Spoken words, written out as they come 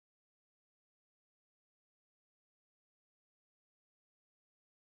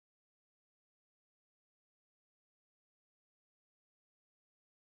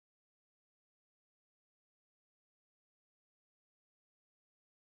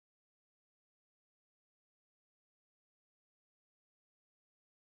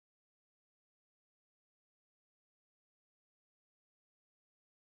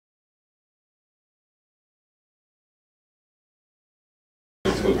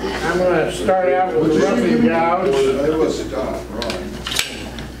I'm going to start out with the roughing gouge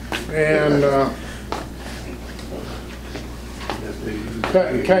and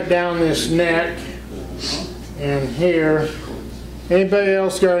cut down this neck and here. Anybody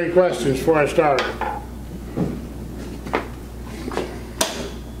else got any questions before I start?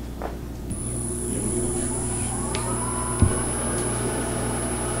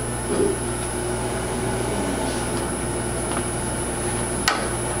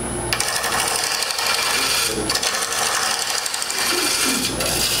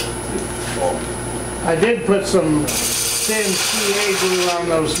 I did put some thin CA glue on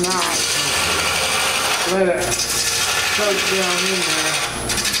those knots and let it soak down in there.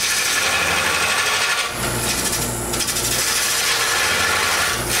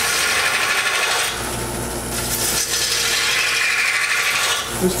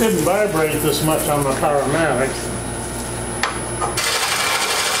 This didn't vibrate this much on the Powermatic.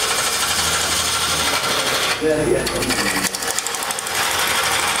 Yeah.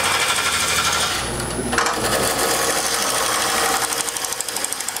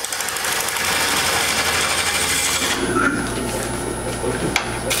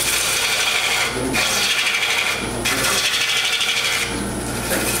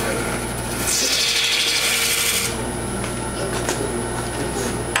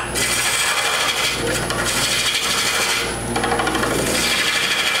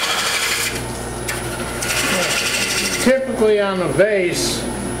 Typically on the vase,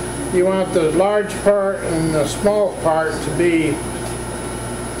 you want the large part and the small part to be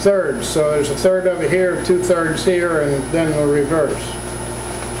thirds. So there's a third over here, 2/3 here, and then the reverse.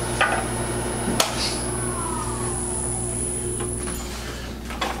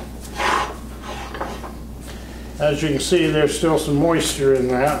 As you can see, there's still some moisture in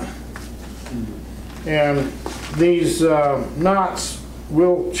that. And these knots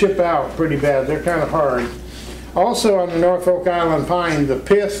will chip out pretty bad. They're kind of hard. Also on the Norfolk Island pine, the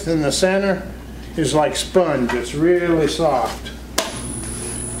pith in the center is like sponge. It's really soft.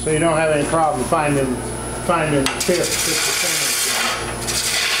 So you don't have any problem finding the pith just the center.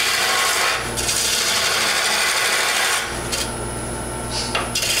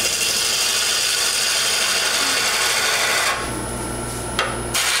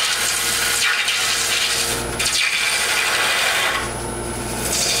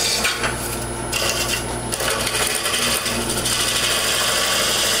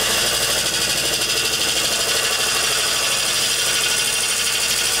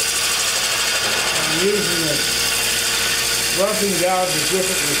 Using this roughing gouge as if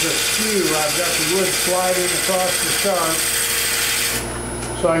it was a skew. I've got the wood sliding across the sharp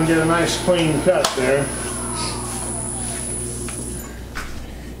so I can get a nice clean cut there.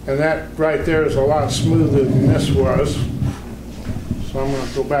 And that right there is a lot smoother than this was. So I'm going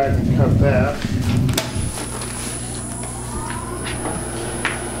to go back and cut that.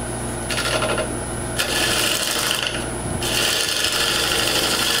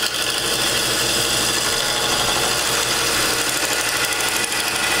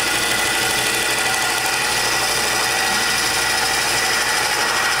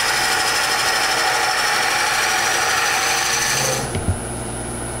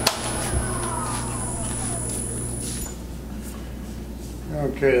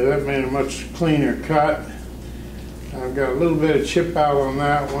 Okay, that made a much cleaner cut. I've got a little bit of chip out on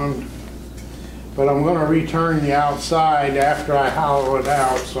that one, but I'm going to return the outside after I hollow it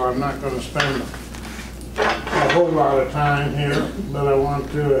out, so I'm not going to spend a whole lot of time here, but I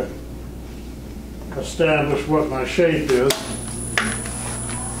want to establish what my shape is.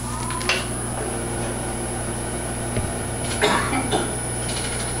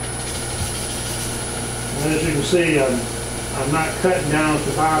 And as you can see, I'm not cutting down at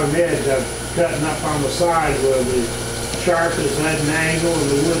the bottom edge. I'm cutting up on the side where the sharp is at an angle and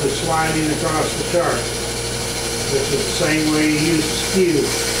the wood is sliding across the sharp, which is the same way you use the skew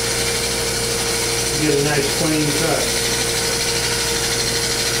to get a nice clean cut.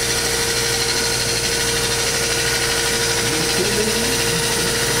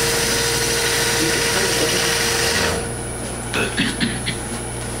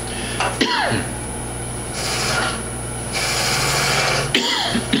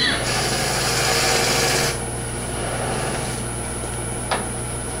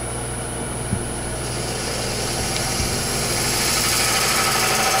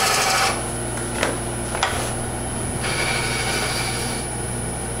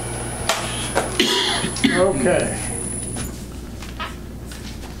 Okay.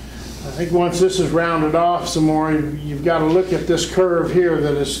 I think once this is rounded off some more, you've got to look at this curve here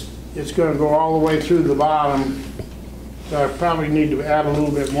that it's going to go all the way through the bottom So I probably need to add a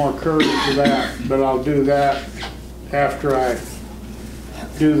little bit more courage to that, but I'll do that after I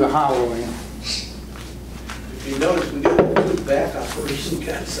do the hollowing. If you notice, we got the two back operation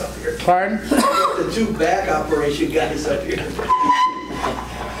guys up here. Pardon? We got the two back operation guys up here.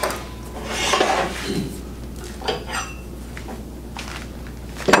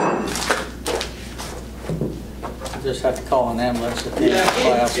 Just have to call an ambulance if they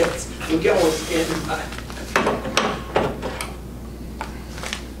collapse. Yes, we got one standing by.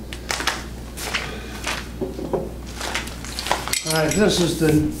 All right, this is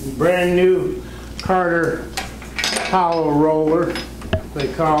the brand new Carter hollow roller, they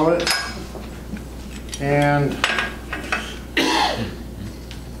call it. And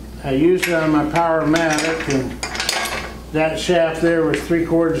I used it on my Powermatic, and that shaft there was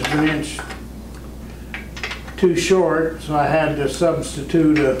 3/4 of an inch too short, so I had to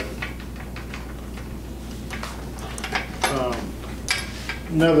substitute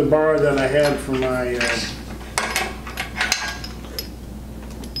another bar that I had for my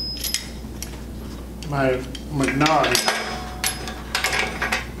my McNaughton.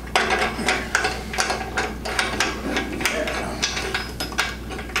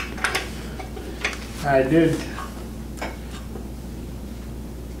 I did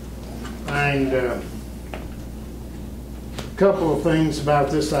find a couple of things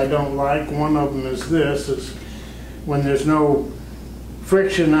about this I don't like. One of them is this, is when there's no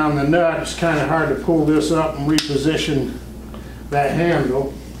friction on the nut, it's kind of hard to pull this up and reposition that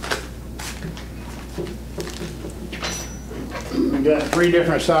handle. We've got 3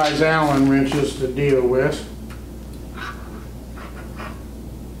 different size Allen wrenches to deal with.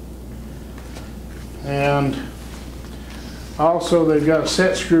 And also they've got a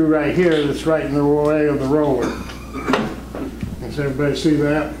set screw right here that's right in the way of the roller. Does everybody see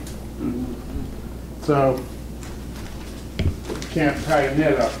that? So can't tighten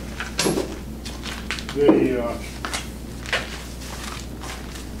it up.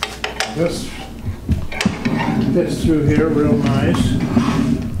 This fits through here real nice.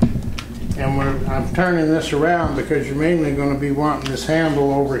 And I'm turning this around because you're mainly going to be wanting this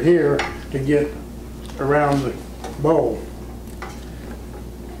handle over here to get around the bowl.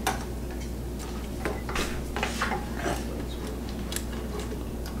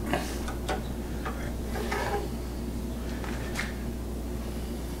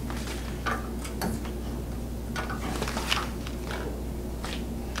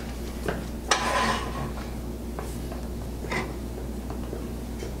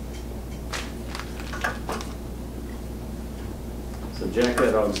 So Jack,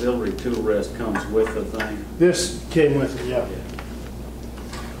 that auxiliary tool rest comes with the thing? This came with it, yeah.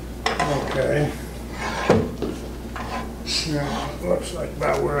 Okay. Yeah, looks like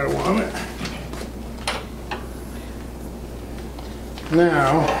about where I want it.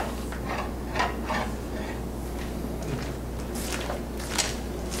 Now,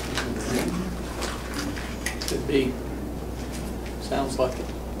 Could be. Sounds like it.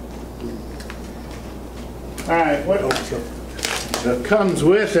 all right, what comes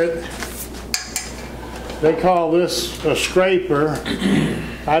with it, they call this a scraper.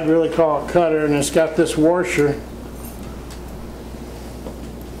 I'd really call it cutter, and it's got this washer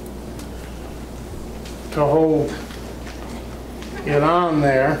to hold it on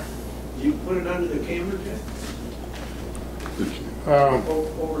there. You put it under the camera, Jack?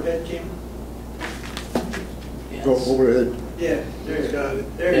 Overhead camera? Yes. Go overhead. Yeah, there you go.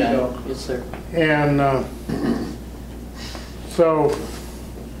 There Yeah, you go. yes, sir. And so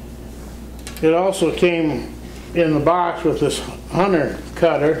it also came in the box with this Hunter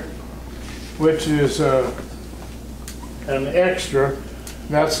cutter, which is an extra.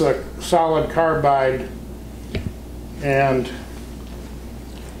 That's a solid carbide. And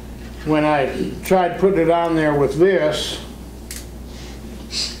when I tried putting it on there with this,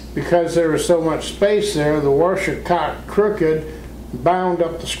 because there was so much space there, the washer caught crooked, bound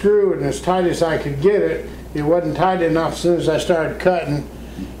up the screw, and as tight as I could get it, it wasn't tight enough. As soon as I started cutting,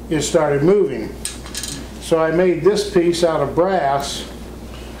 it started moving. So I made this piece out of brass,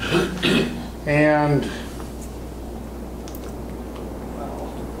 and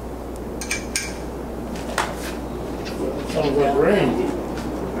sounds like rain.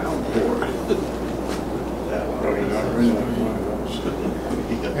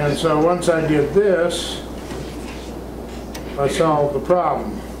 And so once I did this, I solved the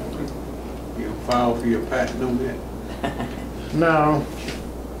problem. You file for your patent on that? No.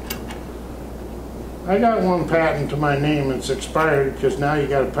 I got one patent to my name. It's expired because now you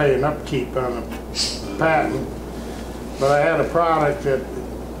got to pay an upkeep on a patent. But I had a product that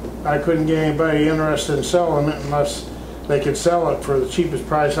I couldn't get anybody interested in selling it unless they could sell it for the cheapest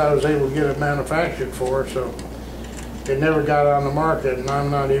price I was able to get it manufactured for, so it never got on the market, and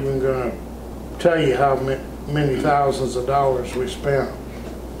I'm not even going to tell you how many thousands of dollars we spent.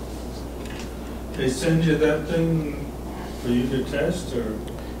 They send you that thing for you to test, or?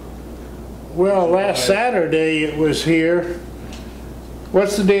 Well, last Saturday it was here.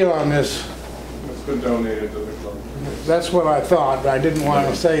 What's the deal on this? It's been donated to the club. That's what I thought, but I didn't want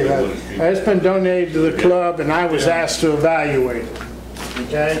to say that. It's been donated to the club, and I was asked to evaluate it.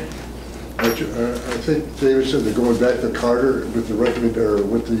 Okay? I think David said they're going back to Carter with the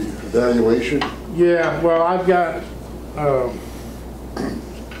with the evaluation. Yeah, well, I've got a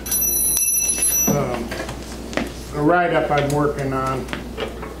write-up I'm working on,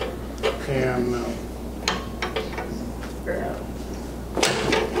 and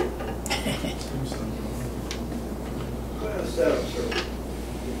Well, set up, sir.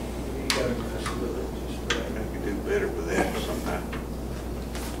 You gotta mess with it, just I could do better with that sometime.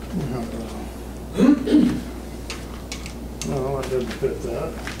 no, I didn't fit that.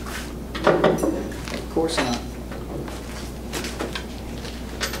 Of course not.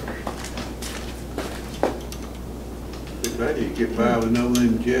 Too bad you get by with no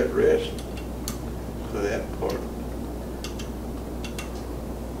them jet rest for that part.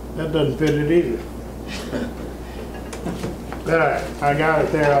 That doesn't fit it either. Alright, I got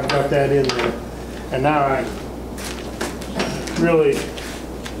it there, I've got that in there. And now I really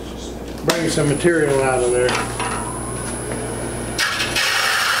bring some material out of there.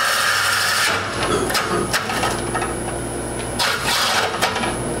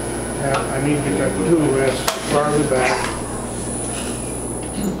 Now, I need to get that tool rest farther back.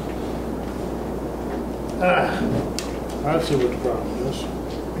 I see what the problem is.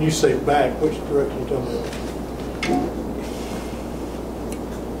 When you say back, which direction you talking about?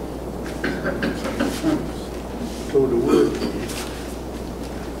 Toward the wood.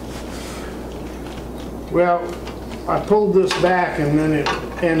 Well, I pulled this back and then it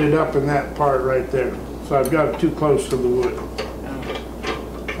ended up in that part right there. So I've got it too close to the wood.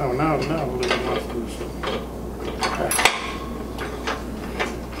 Oh, now a little off loose.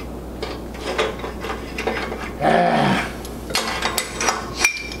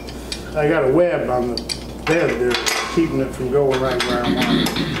 I got a web on the bed there, keeping it from going right where I want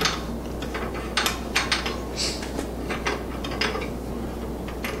it.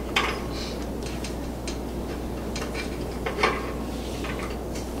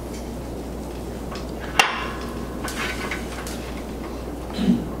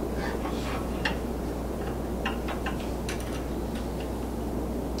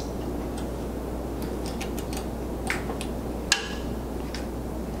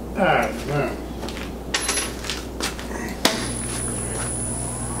 Alright, now.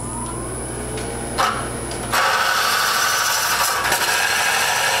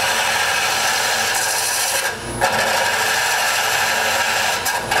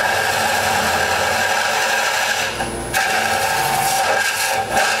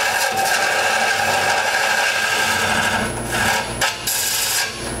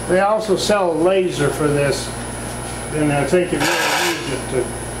 They also sell a laser for this, and I think it really used it to.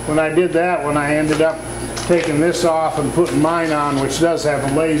 When I did that one, I ended up taking this off and putting mine on, which does have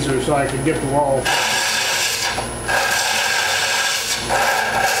a laser, so I could get the wall.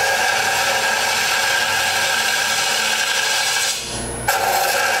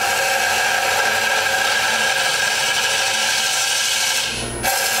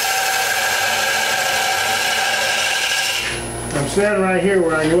 I'm standing right here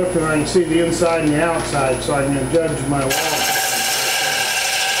where I can look and I can see the inside and the outside, so I can judge my wall.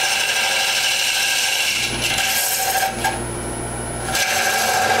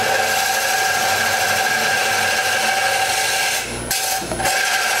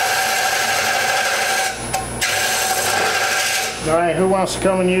 All right, who wants to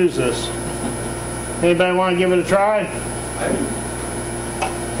come and use this? Anybody want to give it a try?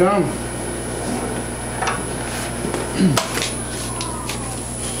 Come.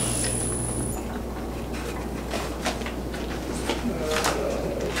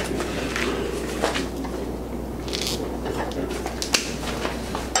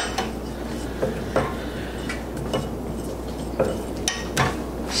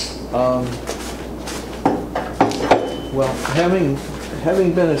 Well,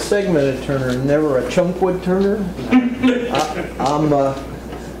 having been a segmented turner, never a chunkwood turner, I'm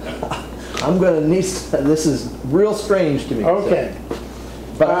going to need. This is real strange to me. Okay. So.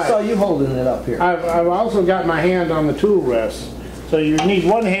 But I saw you holding it up here. I've also got my hand on the tool rest, so you need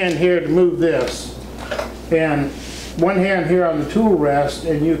one hand here to move this, and one hand here on the tool rest,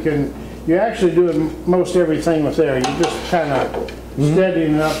 and you can you're actually doing most everything with there. You're just kind of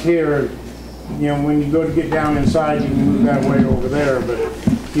steadying it up here. You know, when you go to get down inside, you can move that way over there, but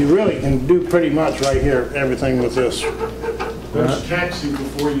you really can do pretty much right here, everything with this. There's taxi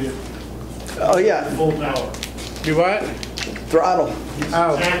before you Oh, yeah, full power. Do what? throttle.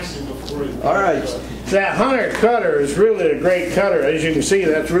 Oh. Taxi before you. All right. That Hunter cutter is really a great cutter. As you can see,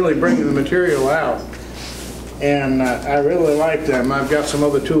 that's really bringing the material out. And I really like them. I've got some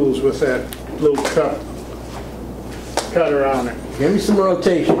other tools with that little cutter on it. Give me some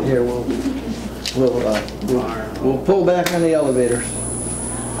rotation here. We'll pull back on the elevator.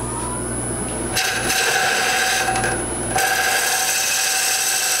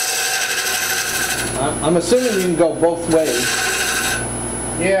 I'm assuming you can go both ways.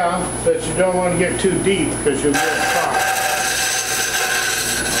 Yeah, but you don't want to get too deep because you'll get caught.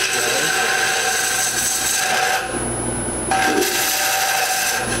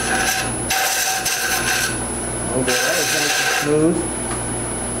 Okay, that was nice and smooth.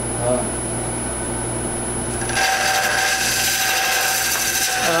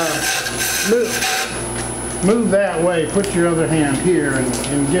 Move that way, put your other hand here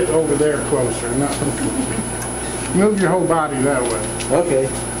and get over there closer. Move your whole body that way. Okay.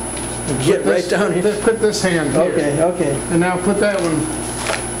 Get right down here. Put this hand here. Okay, okay. And now put that one,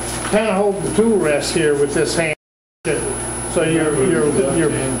 kind of hold the tool rest here with this hand. So you're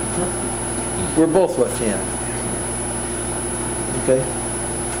We're both left hand. Okay.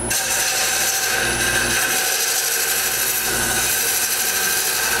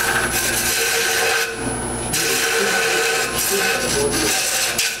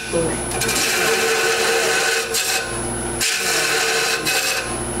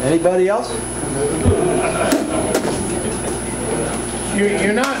 Anybody else?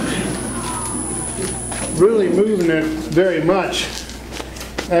 You're not really moving it very much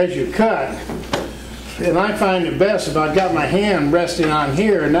as you cut. And I find it best if I've got my hand resting on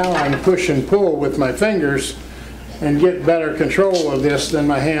here, and now I can push and pull with my fingers and get better control of this than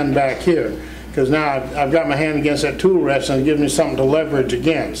my hand back here. Because now I've got my hand against that tool rest and it gives me something to leverage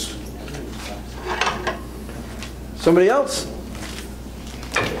against. Somebody else?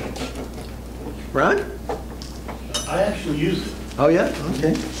 Ron? I actually use it. Oh, yeah?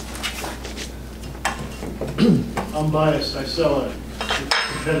 Okay. I'm biased. I sell a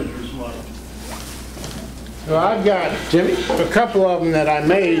competitor's model. So I've got Jimmy? a couple of them that I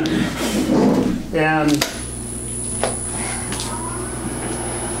made, and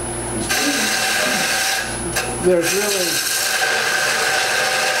there's really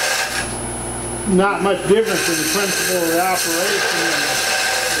not much difference in the principle of the operation.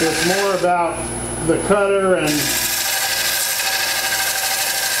 It's more about the cutter and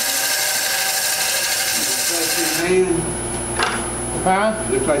Hand, huh?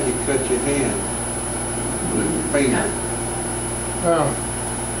 looks like you cut your hand with your finger. Oh,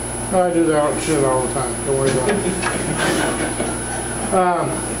 I do that shit all the time. Don't worry about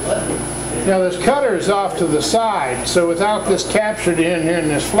it. Now this cutter is off to the side, so without this captured in here in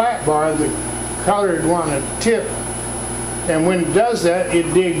this flat bar, the cutter would want to tip, and when it does that,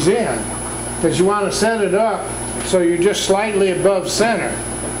 it digs in. Because you want to set it up so you're just slightly above center.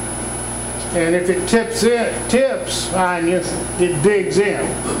 And if it tips on you, it digs in.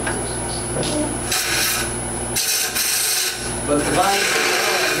 But the bottom,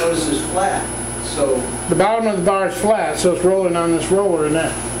 I notice is flat, so The bottom of the bar is flat, so it's rolling on this roller, and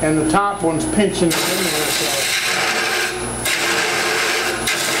the top one's pinching it in there. So.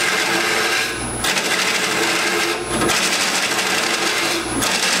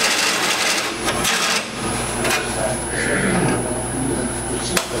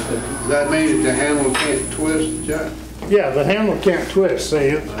 Does that mean that the handle can't twist, Jack? Yeah, the handle can't twist, see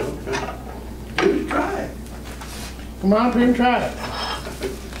it? Okay. you try it. Come on up here and try it.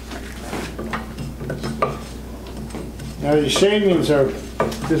 Now the shavings are,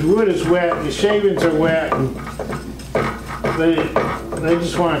 this wood is wet, the shavings are wet, and they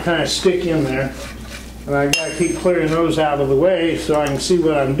just want to kind of stick in there. And I gotta keep clearing those out of the way so I can see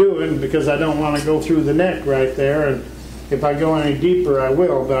what I'm doing, because I don't want to go through the neck right there. And if I go any deeper, I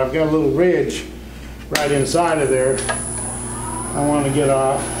will, but I've got a little ridge right inside of there I want to get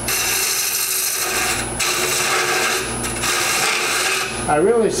off. I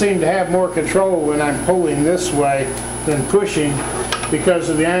really seem to have more control when I'm pulling this way than pushing, because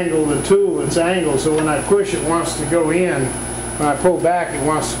of the angle of the tool. It's angled, so when I push it wants to go in. When I pull back it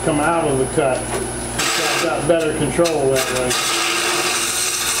wants to come out of the cut. So I've got better control that way.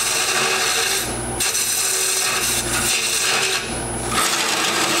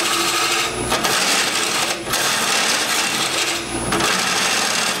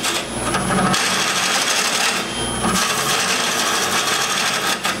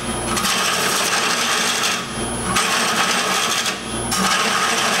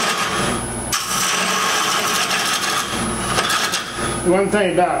 one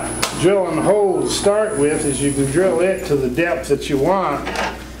thing about drilling a hole to start with is you can drill it to the depth that you want,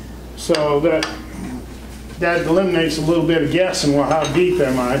 so that eliminates a little bit of guessing. Well, how deep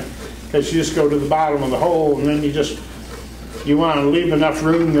am I? Because you just go to the bottom of the hole, and then you want to leave enough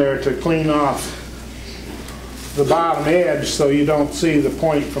room there to clean off the bottom edge so you don't see the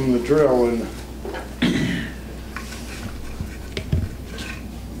point from the drill. And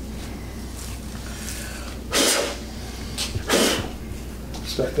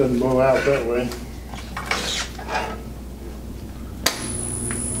stuff doesn't blow out that way.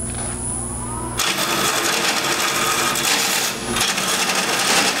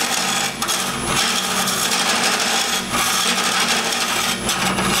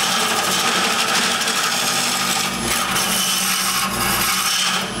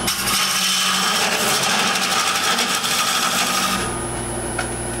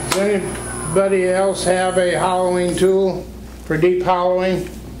 Does anybody else have a hollowing tool for deep hollowing?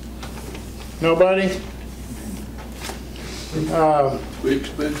 Nobody? We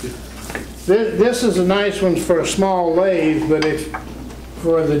expensive. This is a nice one for a small lathe, but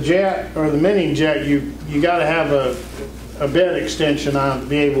for the jet or the mini jet, you got to have a bed extension on to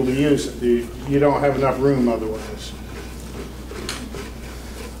be able to use it. You don't have enough room otherwise.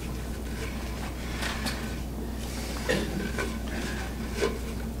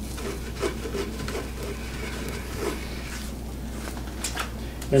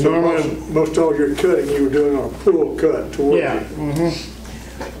 And So normally, most all your cutting you were doing on a pull cut toward yeah.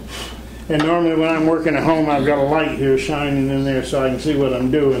 And normally when I'm working at home, I've got a light here shining in there so I can see what I'm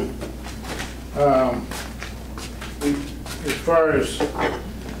doing. As far as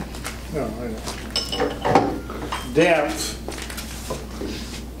depth,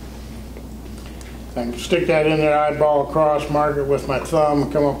 I can stick that in there, eyeball across, mark it with my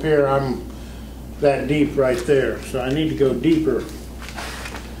thumb, come up here, I'm that deep right there. So I need to go deeper.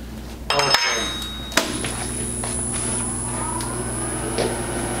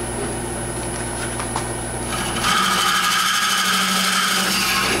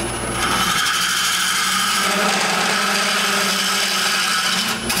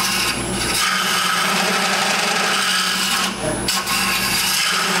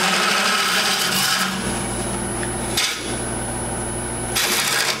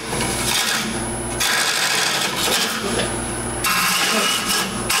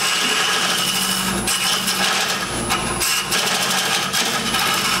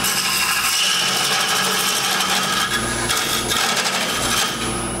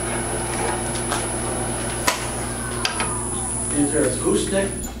 Is there a gooseneck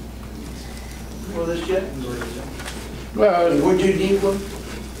for this jet? Well, Would you need one?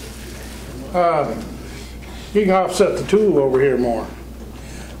 you can offset the tool over here more.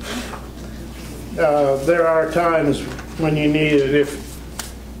 There are times when you need it.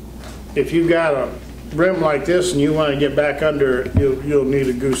 If you've got a rim like this and you want to get back under it, you'll need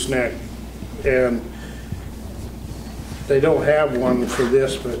a gooseneck. And they don't have one for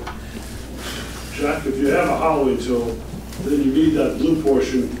this, but Jack, if you have a hollowing tool, then you need that blue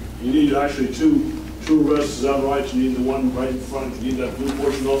portion. You need actually two rests, is that right? You need the one right in front, you need that blue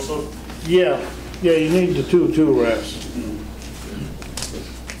portion also? yeah, you need the two tool rests.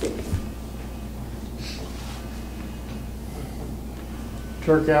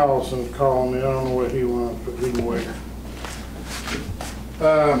 Turk Allison's calling me. I don't know what he wants, but he can wait.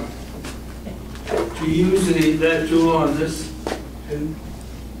 Do you use that tool on this?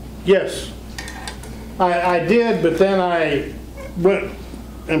 Yes, I did, but then I went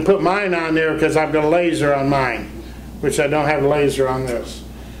and put mine on there because I've got a laser on mine, which I don't have a laser on this.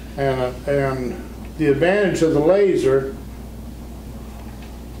 And the advantage of the laser,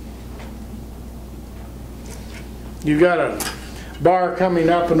 you've got a bar coming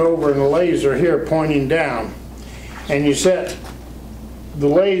up and over and a laser here pointing down, and you set the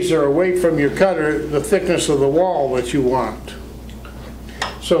laser away from your cutter the thickness of the wall that you want.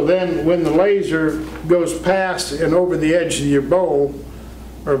 So then when the laser goes past and over the edge of your bowl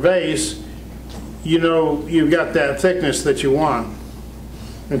or vase, you know you've got that thickness that you want.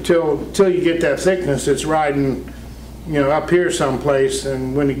 Until you get that thickness, it's riding, up here someplace,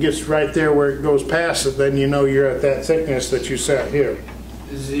 and when it gets right there where it goes past it, then you know you're at that thickness that you set here.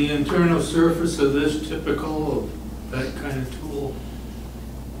 Is the internal surface of this typical of that kind of tool?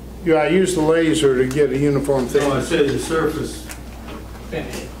 Yeah, I use the laser to get a uniform thickness. No, I say the surface,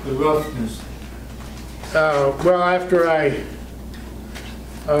 the roughness. Well, after I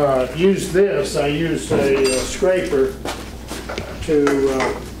used this, I used a scraper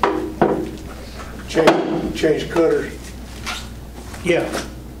to change cutters. yeah.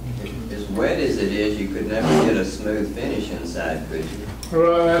 Is wet as it is, you could never get a smooth finish inside, could you?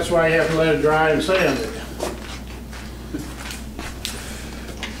 Well, that's why you have to let it dry and sand it.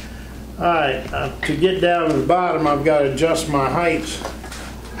 All right, to get down to the bottom, I've got to adjust my heights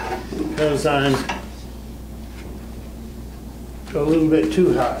because I'm a little bit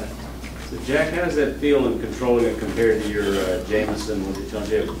too high. So Jack, how does that feel in controlling it compared to your Jameson with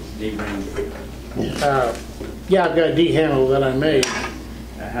the D-ring? Yeah, I've got a D handle that I made.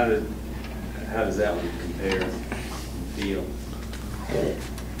 How does that one compare and feel?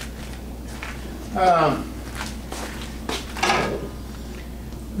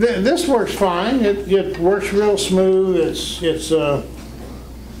 This works fine. It works real smooth. It's a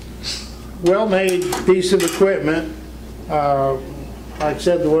well-made piece of equipment. Like I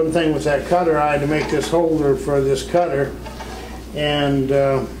said, the one thing with that cutter, I had to make this holder for this cutter, and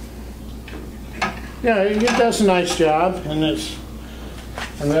yeah, it does a nice job, and that's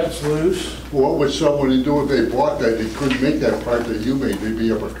loose. What would somebody do if they bought that, they couldn't make that part that you made, they'd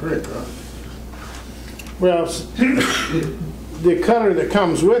be up a creek, huh? Well, the cutter that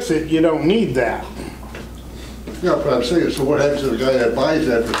comes with it, you don't need that. Yeah, but I'm saying, so what happens to the guy that buys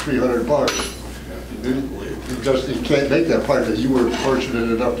that for $300? He can't make that part that you were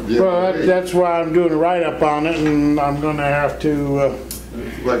fortunate enough to be able to make. That's why I'm doing a write-up on it, and I'm going to have to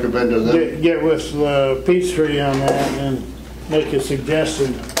recommend to them. Get with Peachtree on that and make a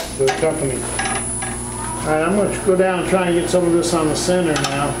suggestion to the company. All right, I'm going to go down and try and get some of this on the center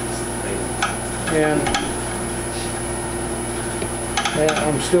now. And yeah,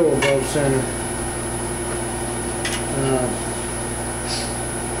 I'm still above center.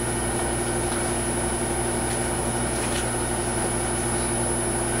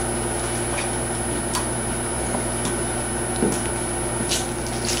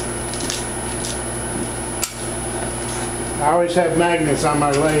 I always have magnets on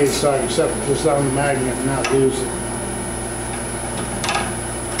my lathe so I can set this on the magnet and not lose it.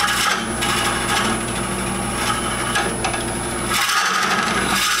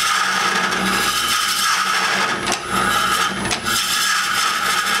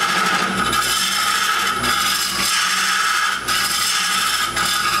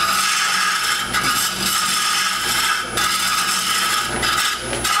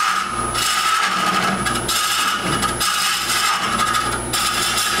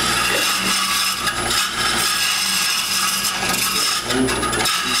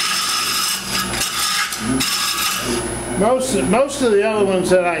 Most of the other ones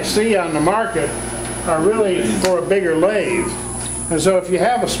that I see on the market are really for a bigger lathe. And so if you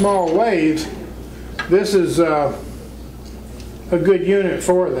have a small lathe, this is a good unit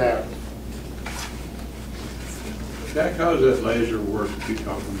for that. Jack, how does that laser work that you're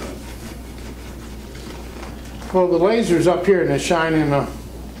talking about? Well, the laser's up here and it's shining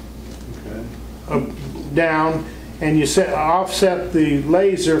down, and you offset the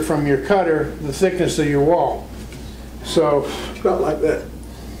laser from your cutter, the thickness of your wall. So it's about like that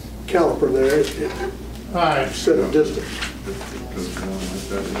caliper there. All right. Set a distance.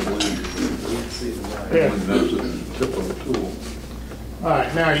 Yeah. That's the tip of the tool. All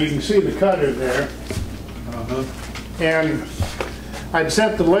right, now you can see the cutter there. And I'd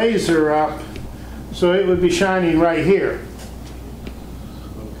set the laser up so it would be shining right here.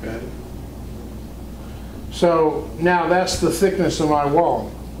 Okay. So now that's the thickness of my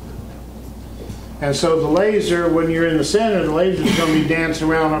wall. And so the laser, when you're in the center, the laser is going to be dancing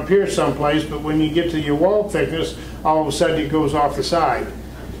around up here someplace, but when you get to your wall thickness, all of a sudden it goes off the side.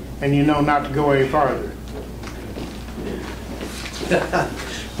 And you know not to go any farther.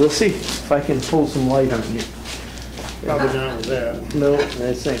 We'll see if I can pull some light on you. Probably not with that. No,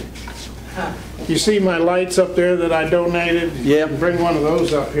 that's it. You see my lights up there that I donated? Yeah. Bring one of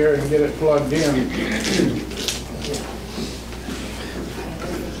those up here and get it plugged in.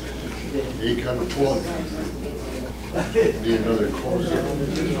 He kind of plug. Need another cord.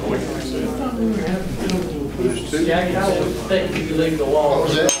 Jack, how long does it take you to leave the wall? What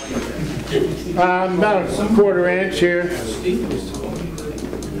was that? About a 1/4 inch here. I'm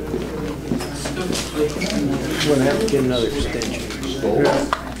going to have to get another extension.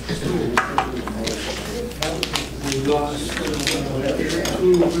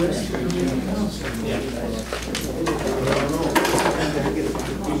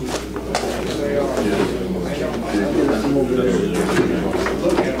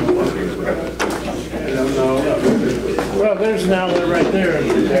 Well, there's an outlet right there.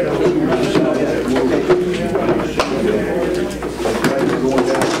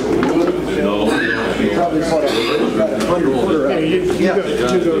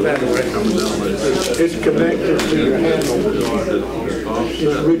 go that way. It's connected to your handle. It's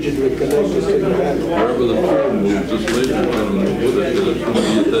rigidly connected to your handle. Wherever the tool moves, this laser coming with it, it's going to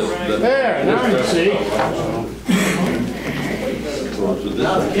get that. There, now you see. So this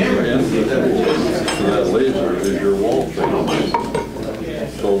to that laser is your wall face.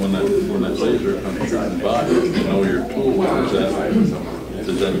 So when that laser comes shooting by, you know your tool is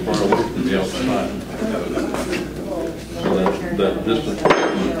that far away from the outside. So that distance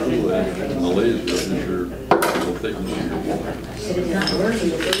between the tool edge and the laser is your thickness of your wall.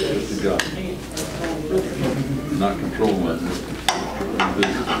 You got not controlling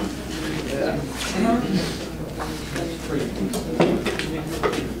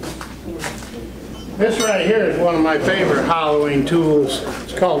This right here is one of my favorite hollowing tools.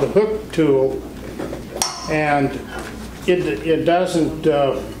 It's called a hook tool, and it doesn't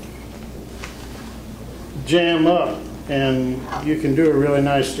jam up, and you can do a really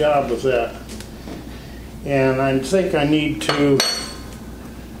nice job with that. And I think I need to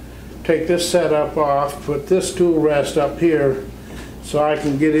take this setup off, put this tool rest up here so I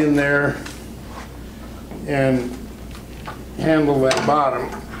can get in there and handle that bottom.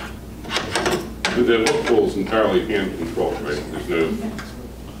 The hook tool is entirely hand controlled, right? There's no...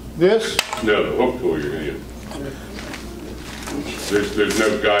 This? No, the hook tool you're going to use. There's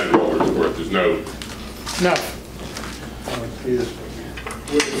no guide rollers for it. There's no... No.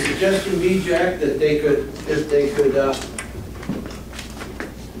 Would the suggestion be, Jack, that they could, if they could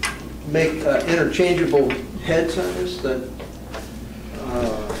make interchangeable heads on this, that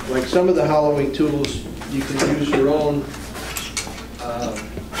like some of the hollowing tools, you can use your own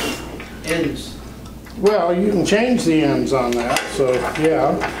ends. Well, you can change the ends on that, so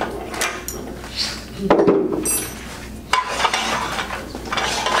yeah.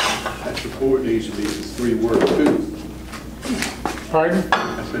 that support needs to be 3-word too. Pardon?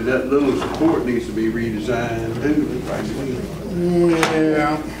 I said that little support needs to be redesigned too.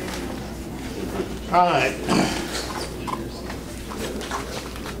 Yeah. All right.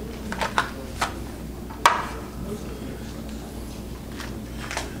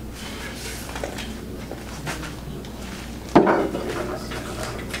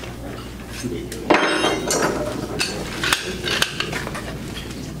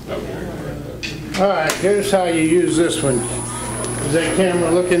 All right, here's how you use this one. Is that camera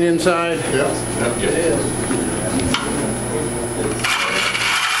looking inside? Yeah. It is.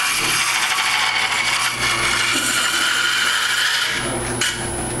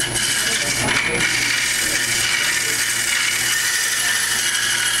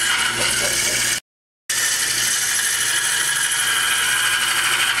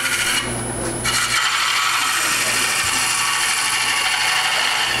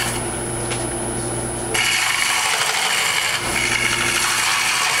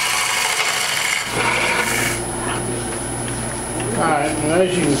 Alright, and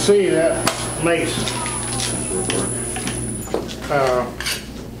as you can see, that makes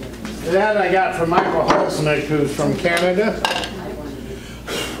that I got from Michael Halsnick, who's from Canada.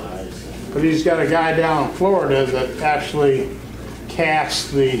 But he's got a guy down in Florida that actually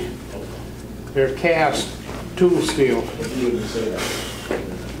casts their cast tool steel.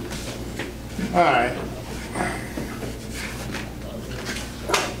 Alright.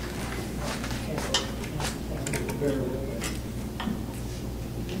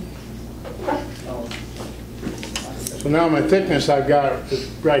 So now my thickness I've got is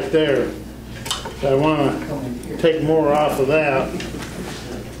right there. So I want to take more off of that.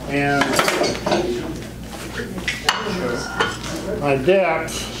 And my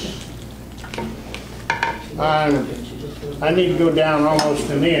depth, I need to go down almost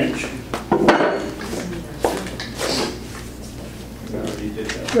an inch.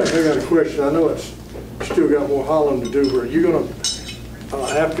 I got a question. I know it's still got more hollowing to do, but are you going to,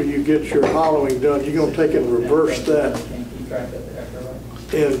 after you get your hollowing done, you're going to take and reverse that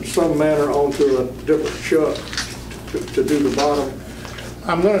in some manner onto a different chuck to do the bottom?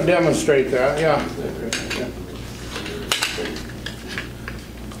 I'm going to demonstrate that, yeah.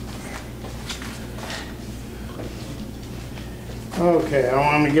 Okay, I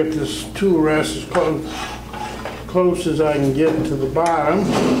want to get this tool rest as close as I can get to the bottom.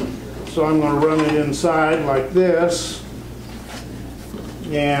 So I'm going to run it inside like this.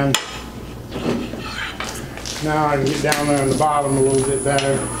 And now I can get down there on the bottom a little bit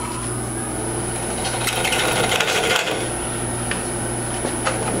better.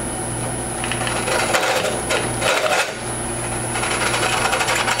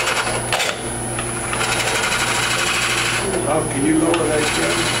 Can you lower that,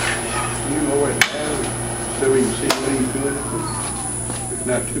 Kevin? Can you lower it down so we can see what he's doing?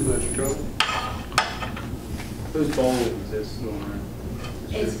 Not too much trouble. Whose bowl is this going around?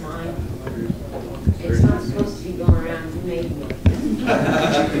 It's mine. It's not supposed to be going around, you made me.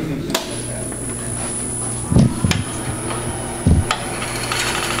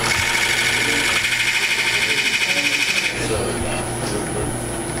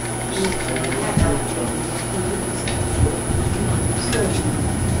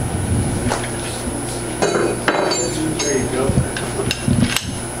 There you go.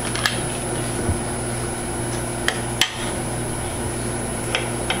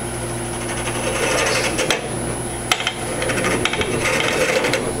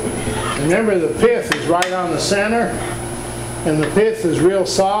 Remember, the pith is right on the center, and the pith is real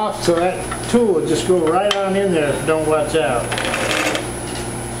soft, so that tool will just go right on in there if you don't watch out.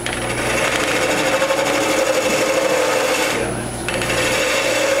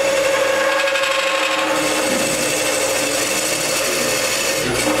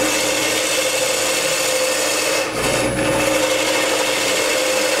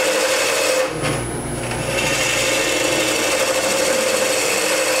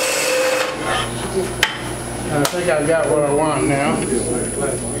 I think I've got what I want now.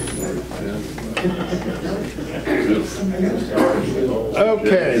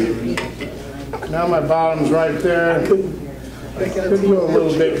 Okay. Now my bottom's right there. Could go a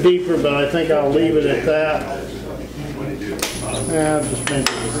little bit deeper, but I think I'll leave it at that. Yeah, just make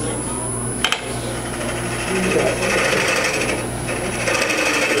it.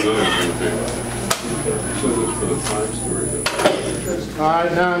 All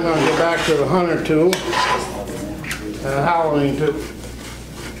right, now I'm going to go back to the hunter tool, Halloween tool,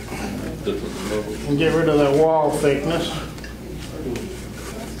 and get rid of that wall thickness.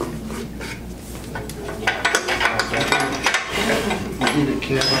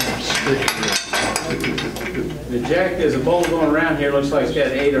 The jack, there's a bolt going around here, looks like it's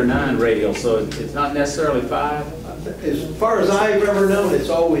got 8 or 9 radial, so it's not necessarily 5? As far as I've ever known, it's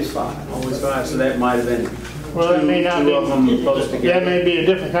always 5. Always 5, so that might have been Well, it may not two of them close be, together. that may be a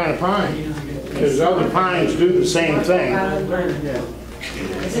different kind of pine, because other pines do the same thing.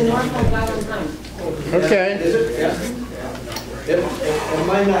 It's in Norfolk Island. Okay. Is it? Yeah. It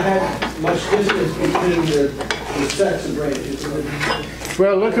might not have much distance between the sets of branches.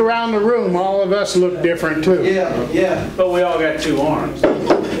 Well, look around the room. All of us look different too. Yeah, yeah. But we all got 2 arms.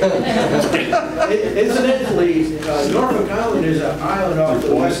 Incidentally, Norfolk Island is an island off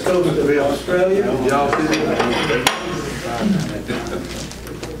the west coast of Australia.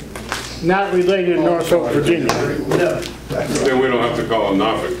 Not related to Norfolk, Virginia. No. Then we don't have to call it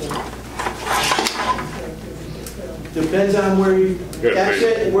Norfolk. Depends on where you,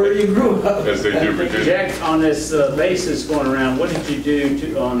 where you grew up. As they do Virginia. Jack, on this basis going around, what did you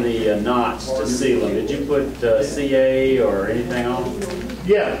do on the knots to seal them? Did you put CA or anything on?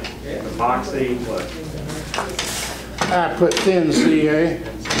 Yeah. Epoxy, what? I put thin CA.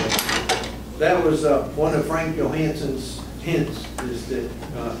 That was one of Frank Johansson's hints, is that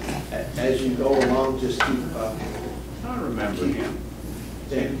as you go along, just keep. I remember him.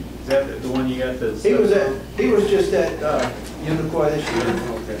 Yeah. Is that the one you got the? He was just at Unicoi this year.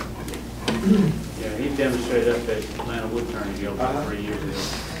 Okay. Yeah, he demonstrated up at Atlanta Wood Turning Guild about 3 years ago.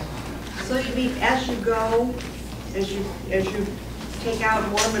 So you mean as you go, as you take out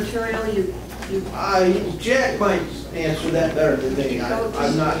more material, you Jack might answer that better than me.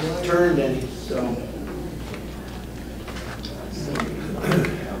 I've not turned any, so.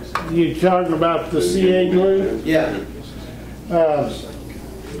 You talking about the CA glue? Yeah.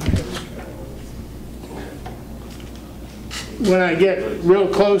 When I get real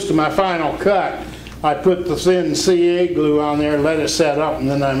close to my final cut, I put the thin CA glue on there, let it set up, and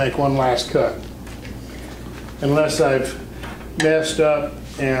then I make one last cut. Unless I've messed up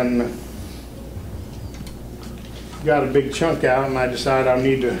and got a big chunk out and I decide I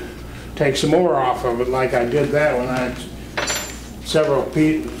need to take some more off of it, like I did that when I had several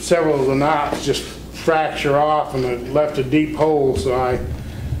of the knots just fracture off and it left a deep hole, so I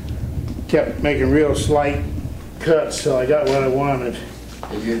kept making real slight cuts till I got what I wanted.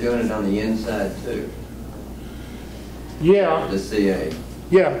 If you're doing it on the inside too? Yeah. The CA?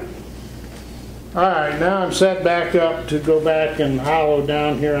 Yeah. All right, now I'm set back up to go back and hollow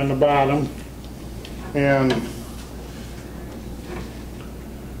down here on the bottom. And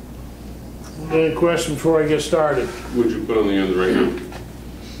any question before I get started? What'd you put on the end right now?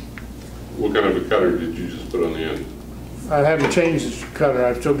 What kind of a cutter did you just put on the end? I haven't changed the cutter.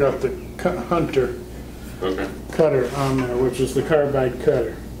 I've still got the Hunter cutter on there, which is the carbide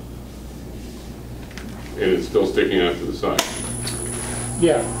cutter. And it's still sticking out to the side?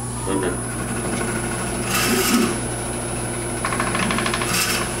 Yeah. Okay.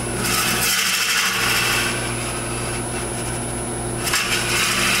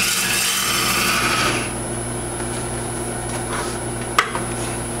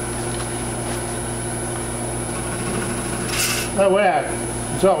 Oh, yeah.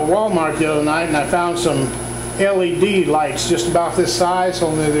 I was at Walmart the other night and I found some LED lights just about this size,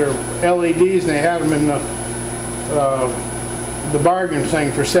 only they're LEDs and they had them in the bargain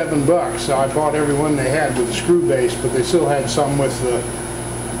thing for $7. So I bought every one they had with the screw base, but they still had some with the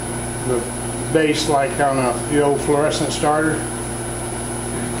base like on the old fluorescent starter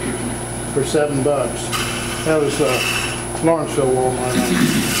for $7. That was Lawrenceville Walmart.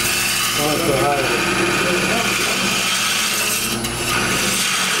 Lawrenceville Highway.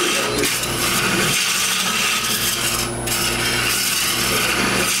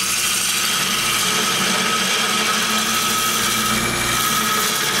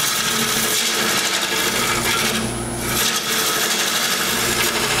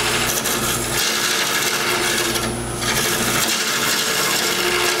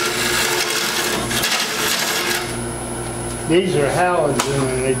 These are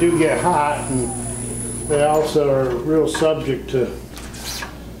halogen and they do get hot, and they also are real subject to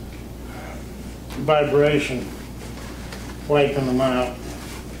vibration, wiping them out,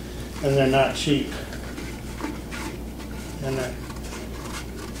 and they're not cheap. And the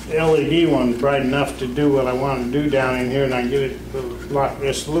LED one's bright enough to do what I want to do down in here, and I can get it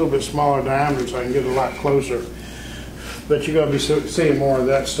it's a little bit smaller diameter, so I can get it a lot closer. But you're going to be seeing more of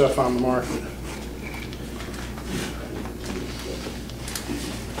that stuff on the market.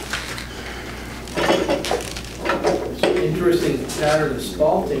 Interesting pattern of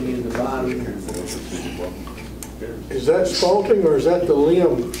spalting in the bottom here. Is that spalting or is that the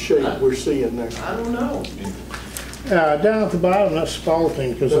limb shape we're seeing there? I don't know. Down at the bottom, that's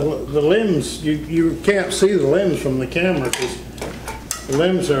spalting, because the limbs, you can't see the limbs from the camera, because the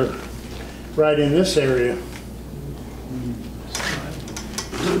limbs are right in this area.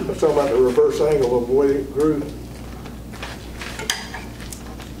 I'm talking about the reverse angle of the way it grew.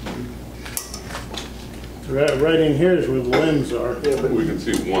 Right in here is where the limbs are. Yeah, but We can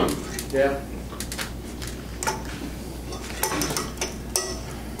see one. Yeah.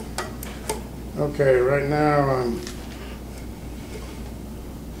 Okay, right now I'm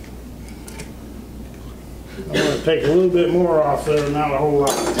going to take a little bit more off there, not a whole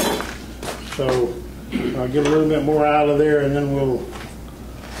lot. So I'll get a little bit more out of there, and then we'll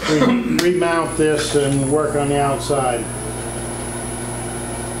remount this and work on the outside.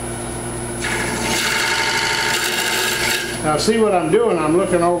 Now see what I'm doing, I'm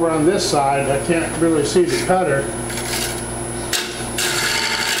looking over on this side, I can't really see the cutter.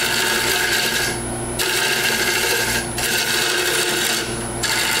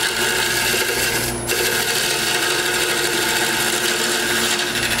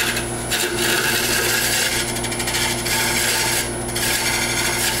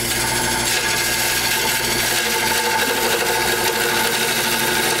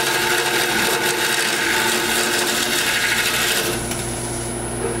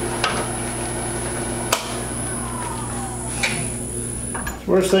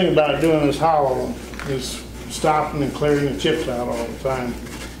 Worst thing about doing this hollow is stopping and clearing the chips out all the time.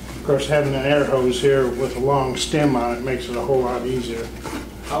 Of course, having an air hose here with a long stem on it makes it a whole lot easier.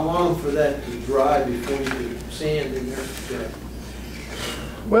 How long for that to dry before you can sand in there?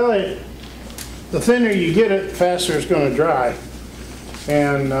 Well, the thinner you get it, the faster it's going to dry.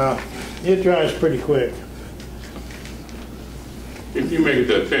 And it dries pretty quick. If you make it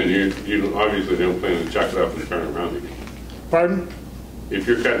that thin, you obviously don't plan to chuck it up and turn around again. Pardon? If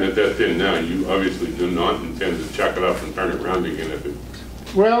you're cutting it that thin now, you obviously do not intend to chuck it up and turn it around again if it...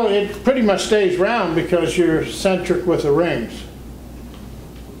 Well, it pretty much stays round because you're centric with the rings.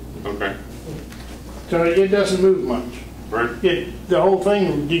 Okay. So it doesn't move much. Right. The whole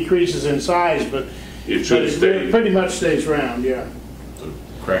thing decreases in size, but It it pretty much stays round, yeah.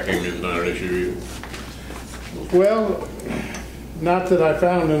 Cracking is not an issue either. Well, not that I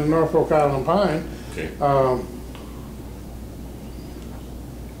found in the Norfolk Island pine. Okay.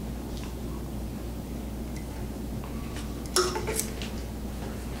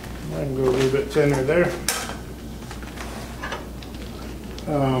 I can go a little bit thinner there.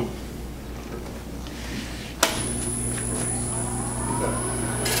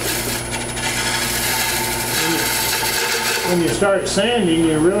 When you start sanding,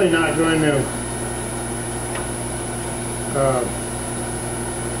 you're really not going to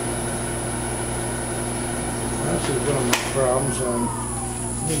this is one of my problems. I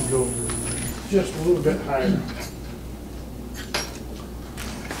need to go just a little bit higher.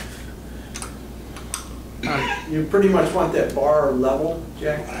 You pretty much want that bar level,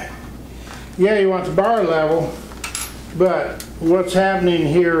 Jack? Yeah, you want the bar level, but what's happening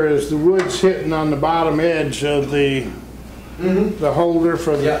here is the wood's hitting on the bottom edge of the holder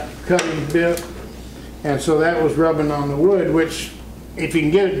for the cutting bit, And so that was rubbing on the wood, which if you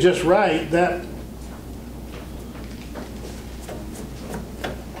can get it just right, that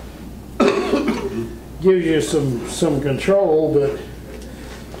gives you some control, but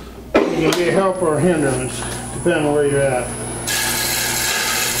it can be a help or a hindrance, depending on where you're at.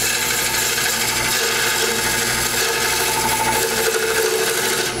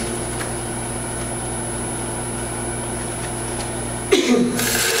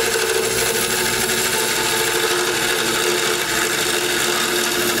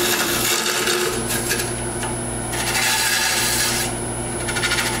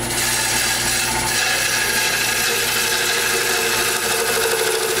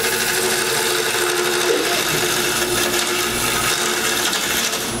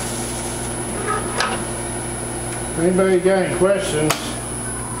 Anybody got any questions,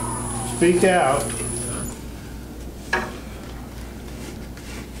 speak out.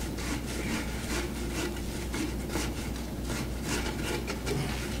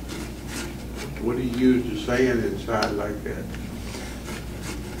 What do you use to sand inside like that?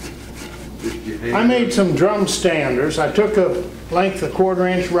 Just your hand? I made some drum standers. I took a length of 1/4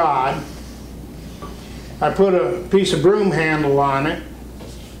 inch rod. I put a piece of broom handle on it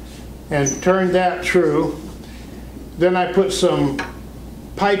and turned that through. Then I put some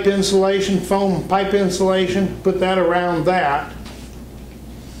pipe insulation, foam pipe insulation, put that around that.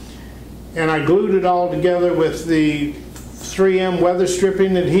 And I glued it all together with the 3M weather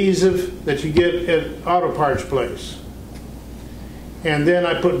stripping adhesive that you get at Auto Parts Place. And then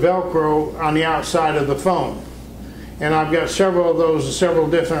I put Velcro on the outside of the foam. And I've got several of those, several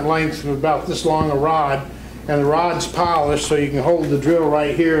different lengths, about this long a rod. And the rod's polished, so you can hold the drill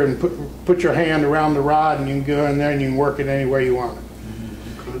right here and put your hand around the rod, and you can go in there and you can work it any way you want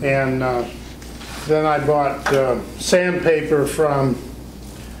it. And then I bought sandpaper from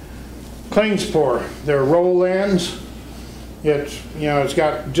Klingspor. They're roll ends. It's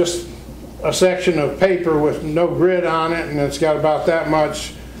got just a section of paper with no grid on it, and it's got about that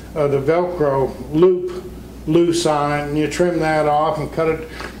much of the Velcro loop loose on it, and you trim that off and cut it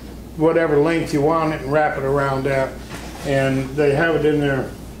whatever length you want it and wrap it around that. And they have it in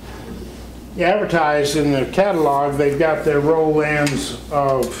their advertised in their catalog. They've got their roll ends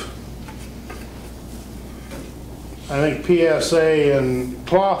of, I think, PSA and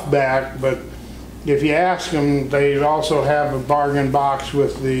cloth back, but if you ask them, they also have a bargain box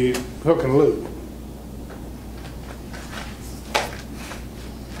with the hook and loop.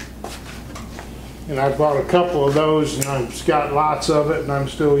 And I bought a couple of those, and I've got lots of it, and I'm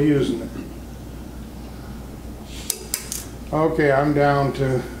still using it. Okay, I'm down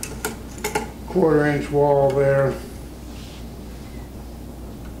to 1/4 inch wall there.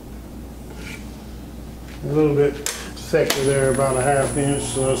 A little bit thicker there, about a 1/2 inch,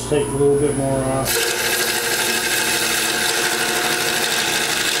 so let's take a little bit more off.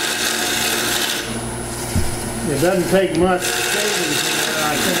 It doesn't take much shaving from there.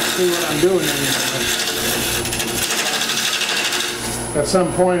 I can't see what I'm doing anymore. At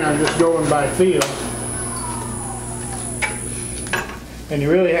some point I'm just going by feel. And you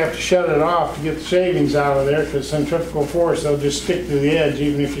really have to shut it off to get the shavings out of there, because centrifugal force, they'll just stick to the edge.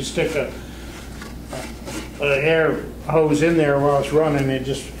 Even if you stick a air hose in there while it's running, it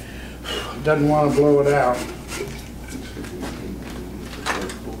just doesn't want to blow it out.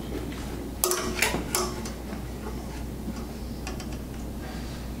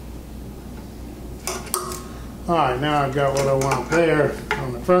 Alright, now I've got what I want there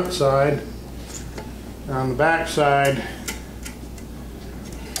on the front side. On the back side,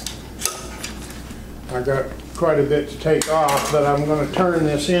 I've got quite a bit to take off, but I'm going to turn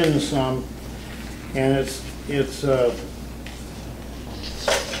this in some, and it's a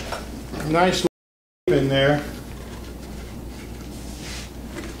nice in there,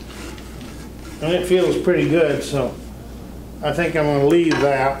 and it feels pretty good, so I think I'm going to leave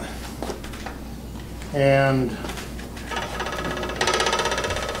that. And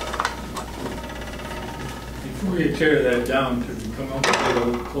before you tear that down, could you come up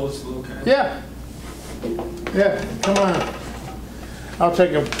with a close look at it? Yeah, come on. I'll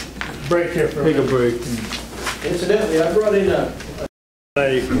take a break here for a minute. Take a break. Incidentally, I brought in a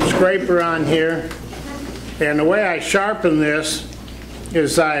scraper on here, and the way I sharpen this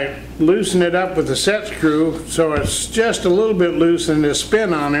is I loosen it up with the set screw so it's just a little bit loose and there's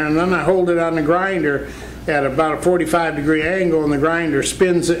spin on there, and then I hold it on the grinder at about a 45-degree angle, and the grinder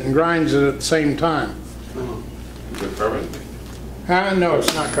spins it and grinds it at the same time. Is it carbide? No,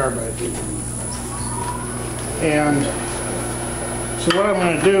 it's not carbide. And so what I'm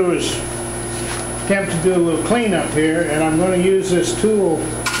going to do is attempt to do a little cleanup here, and I'm going to use this tool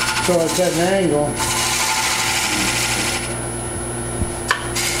so it's at an angle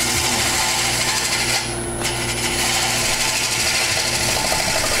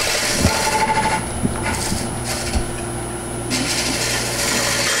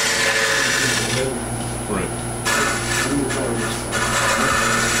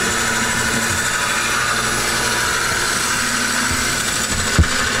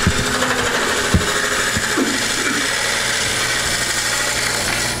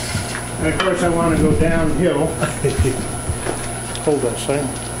And of course I want to go downhill. Hold that thing.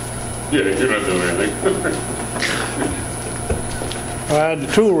 Yeah, you're not doing anything. I had the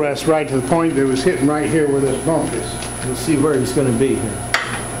tool rest right to the point that it was hitting right here where this bump is. We'll see where he's going to be here.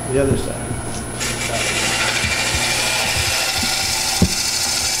 The other side.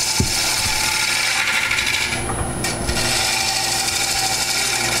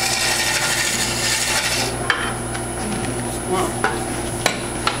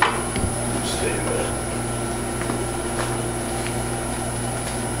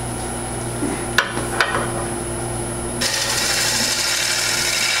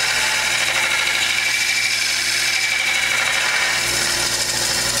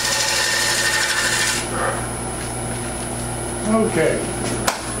 Okay.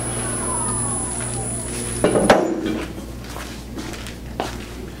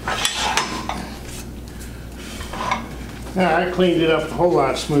 Now I cleaned it up a whole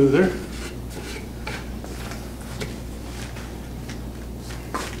lot smoother.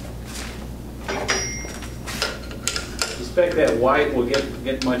 Suspect that white will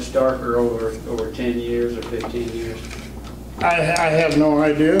get much darker over 10 years or 15 years? I have no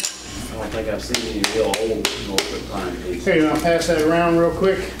idea. I don't think I've seen any real old Norfolk pine trees. Hey, I'll pass that around real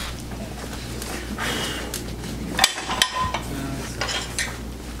quick.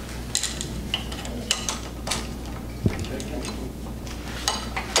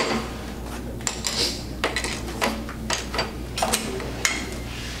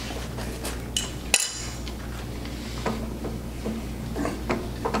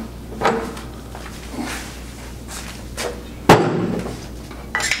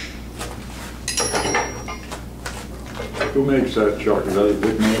 Who makes that, Chuck? Is that a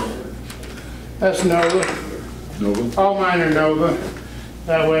big Morse? That's Nova. Nova? All mine are Nova.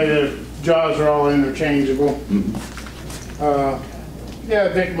 That way the jaws are all interchangeable. Yeah,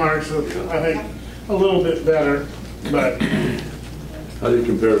 Big Marks, I think, a little bit better, but... How do you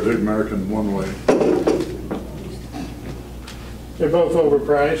compare Big Mark in one way? They're both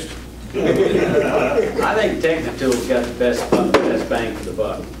overpriced. I think Technitool's got the best bang for the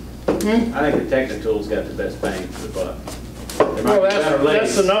buck. I think the Technitool's got the best bang for the buck. Well,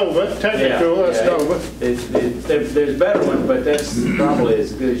 that's the Nova. Technitool, that's Nova. There's better ones, but that's probably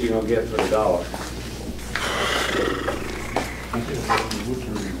as good as you're going to get for the dollar.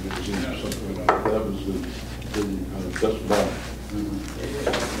 That was the best buy.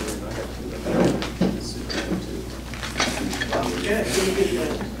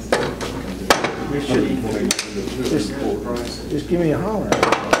 Just give me a holler.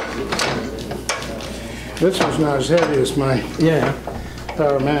 This one's not as heavy as my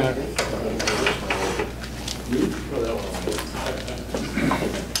Powermatic.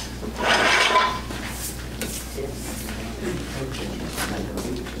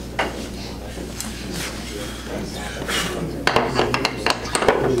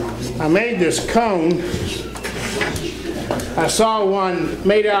 I made this cone. I saw one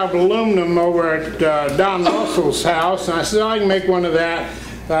made out of aluminum over at Don Russell's house, and I said, I can make one of that.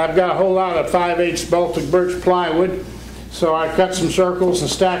 I've got a whole lot of 5/8 Baltic birch plywood, so I cut some circles and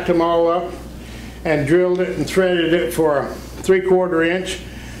stacked them all up and drilled it and threaded it for a 3/4 inch,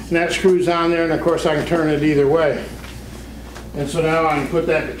 and that screws on there, and of course I can turn it either way. And so now I can put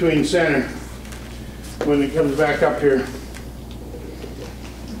that between center when it comes back up here.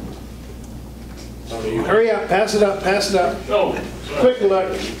 Hurry up, pass it up, pass it up. Oh, quick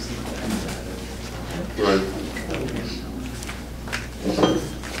look. Right.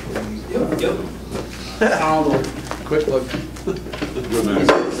 Quick look.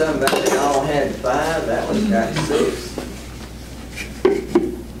 Somebody all had 5, that one's got 6.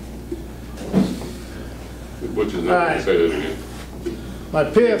 Which is not, say that again. My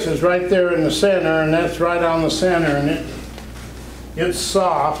piff is right there in the center, and that's right on the center, and it's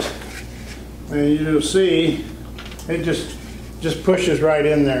soft. And you'll see, it just pushes right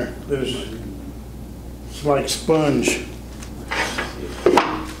in there. It's like sponge.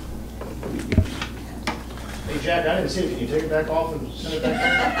 Hey Jack, I didn't see it. Can you take it back off and send it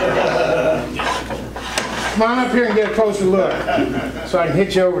back on? Come on up here and get a closer look, so I can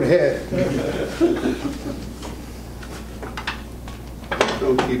hit you over the head.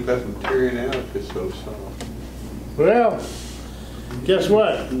 Don't keep that from tearing out if it's so soft. Well, guess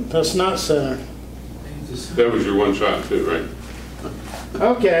what? That's not center. That was your one shot too, right?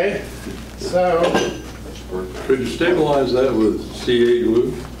 Okay, so. Could you stabilize that with CA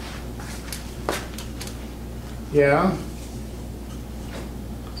glue? Yeah.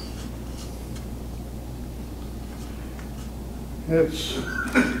 It's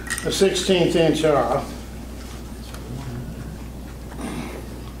a 1/16 inch off.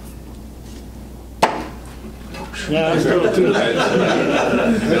 Yeah, that's still too.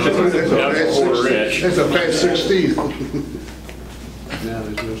 It's a fat 16. Now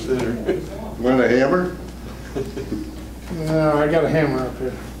there's no center. Want a hammer? No, I got a hammer up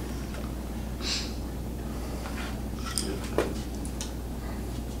here.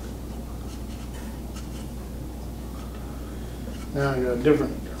 Now I got a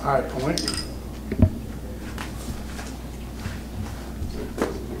different high point.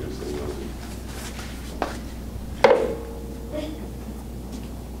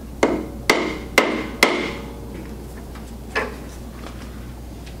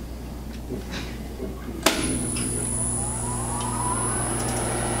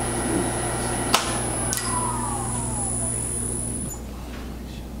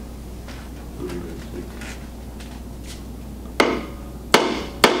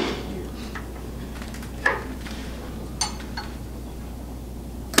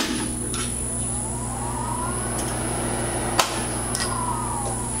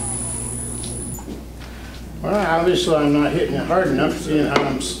 Well, obviously I'm not hitting it hard enough, seeing how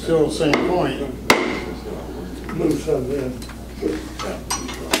I'm still the same point. Move some in.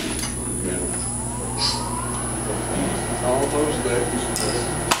 Almost there.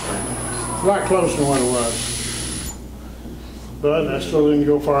 It's a lot closer than what it was. But I still didn't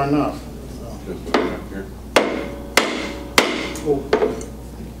go far enough. Just right here. Oh.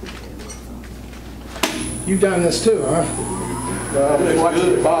 You've done this too, huh?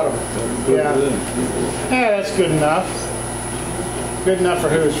 Watching the bottom. Yeah. Yeah, that's good enough. Good enough for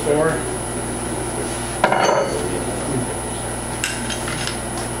who it's for.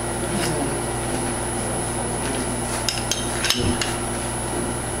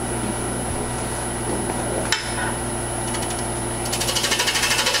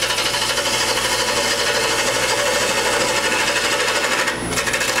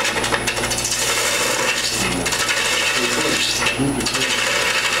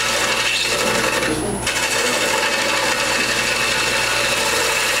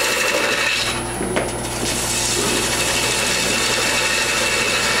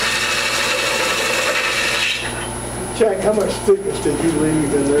 Jack, how much thickness did you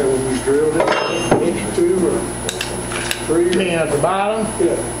leave in there when you drilled it? An inch or two or three? You mean at the bottom?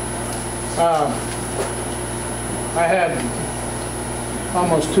 Yeah. I had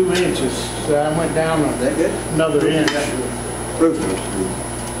almost 2 inches, so I went down another inch. Now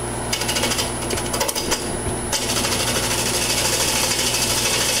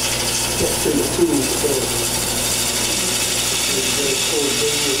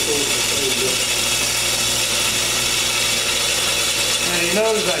you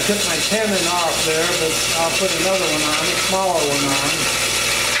notice I took my tenon off there, but I'll put another one on, a smaller one on.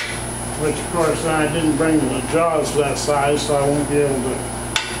 Which of course I didn't bring the jaws to that size, so I won't be able to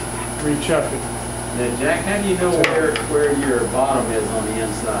rechuck it. Now, Jack, how do you know where your bottom is on the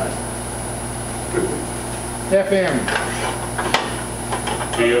inside? FM,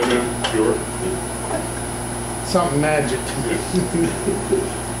 TFM, sure. something magic.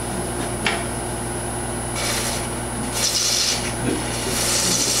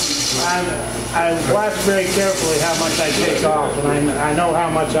 I watch very carefully how much I take off, and I know how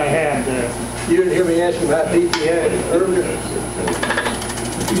much I had there. You didn't hear me ask him how deep he had it earlier?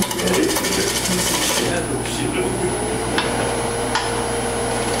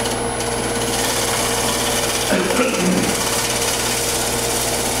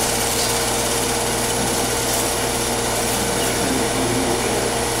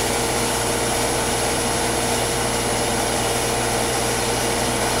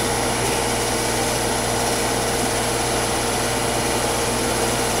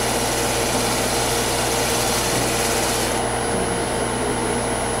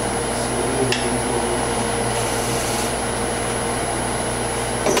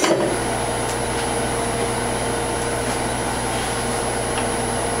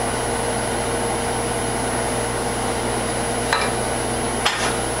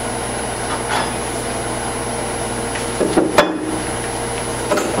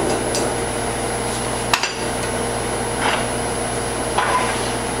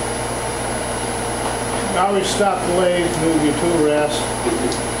 Always stop the lathe, move your tool rest.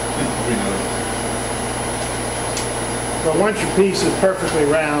 But once your piece is perfectly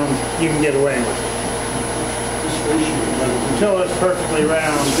round, you can get away with it. Until it's perfectly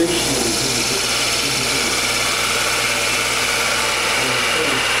round.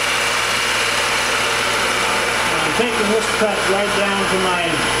 I'm taking this cut right down to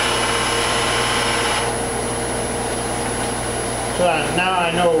so now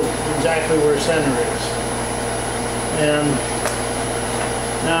I know exactly where center is. And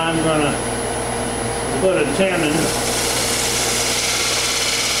now I'm going to put a tenon.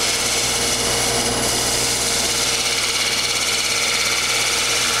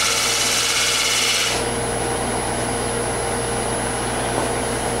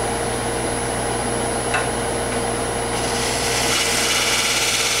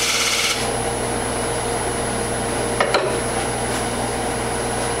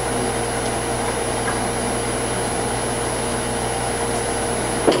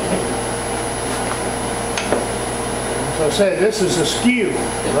 So say this is a skew,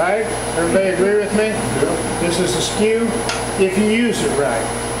 right? Everybody agree with me? This is a skew if you use it right.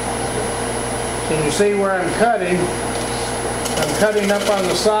 Can you see where I'm cutting? I'm cutting up on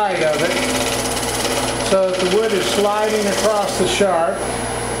the side of it so that the wood is sliding across the sharp,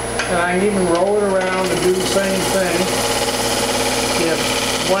 and I can even roll it around and do the same thing.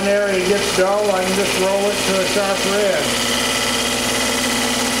 If one area gets dull, I can just roll it to a sharper edge.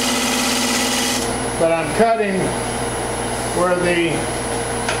 But I'm cutting where the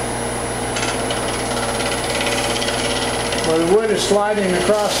wood is sliding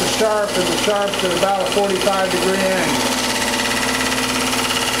across the sharp, and the sharp's at about a 45-degree angle.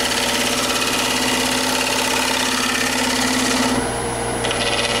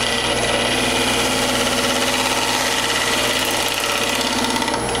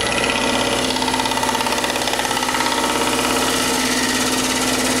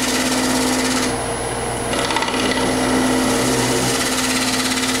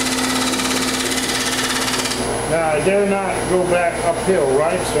 Now, I dare not go back uphill,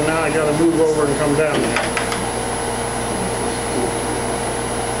 right? So now I got to move over and come down there.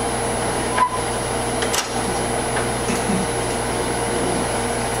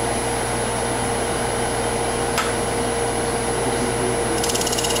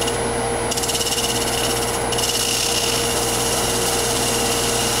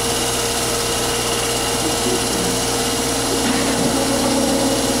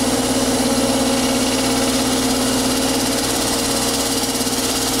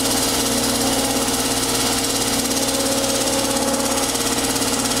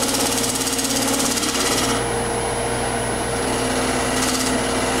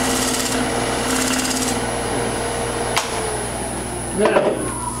 Now,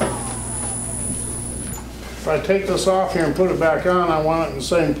 if I take this off here and put it back on, I want it in the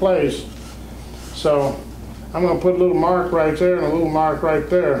same place. So I'm going to put a little mark right there and a little mark right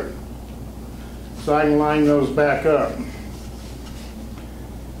there so I can line those back up.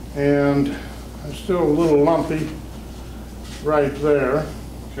 And I'm still a little lumpy right there.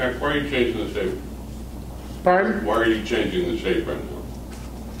 Jack, why are you changing the shape? Pardon? Why are you changing the shape right now?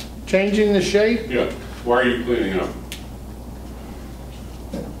 Changing the shape? Yeah. Why are you cleaning up?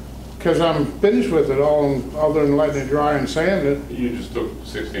 Because I'm finished with it all, other than letting it dry and sand it. You just took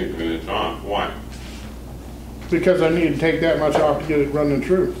 1/16 of an inch off. Why? Because I need to take that much off to get it running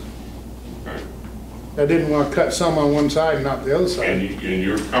true. Okay. I didn't want to cut some on one side and not the other side. And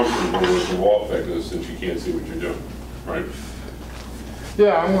you're comfortable with the wall thickness since you can't see what you're doing, right?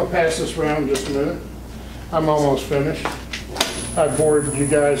 Yeah, I'm going to pass this around in just a minute. I'm almost finished. I bored you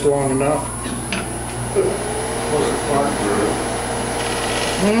guys long enough. What's the placard?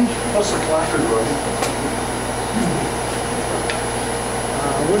 What's the placard running? I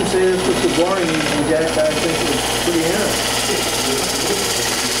wouldn't say this was the boring easy, Jack. I think it was pretty interesting.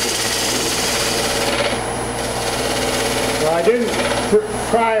 Well, I didn't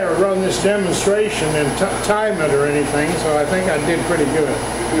prior run this demonstration and time it or anything, so I think I did pretty good.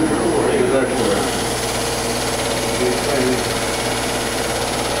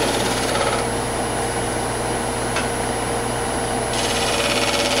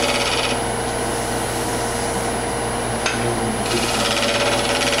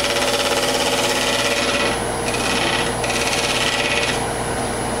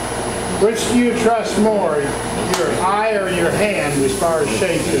 Which do you trust more, your eye or your hand as far as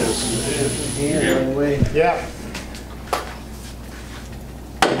shape is? Hand all the way. Yeah.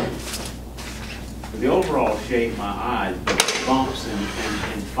 For the overall shape, my eyes, but the bumps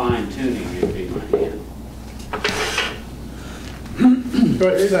and fine tuning would be my hand.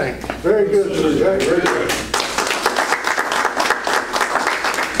 What do you think? Very good, sir. Jack. Very good.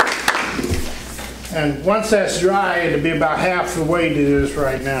 And once that's dry, it'll be about half the weight it is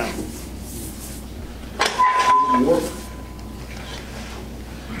right now.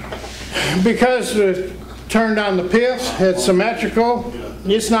 Because it turned on the pith, it's symmetrical,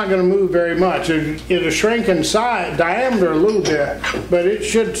 it's not going to move very much. It'll shrink in size, diameter a little bit, but it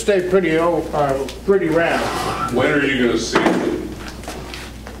should stay pretty round. When are you going to sand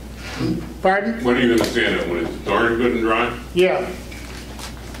it? Pardon? When are you going to sand it? When it's darn good and dry? Yeah.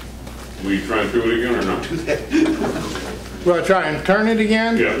 Will you try and do it again or not? Will I try and turn it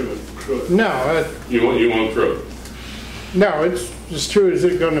again? Yeah. No, You won't throw it? no, it's as true as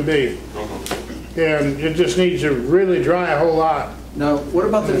it's gonna be. And it just needs to really dry a whole lot. Now, what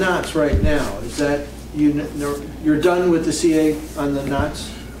about the knots right now? Is that, you're done with the CA on the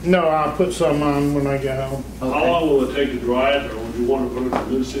knots? No, I'll put some on when I get home. How long will it take to dry it, or would you want to put it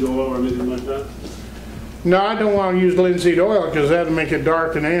in linseed oil or anything like that? No, I don't want to use linseed oil because that'll make it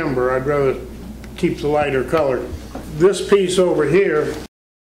dark and amber. I'd rather keep the lighter color. This piece over here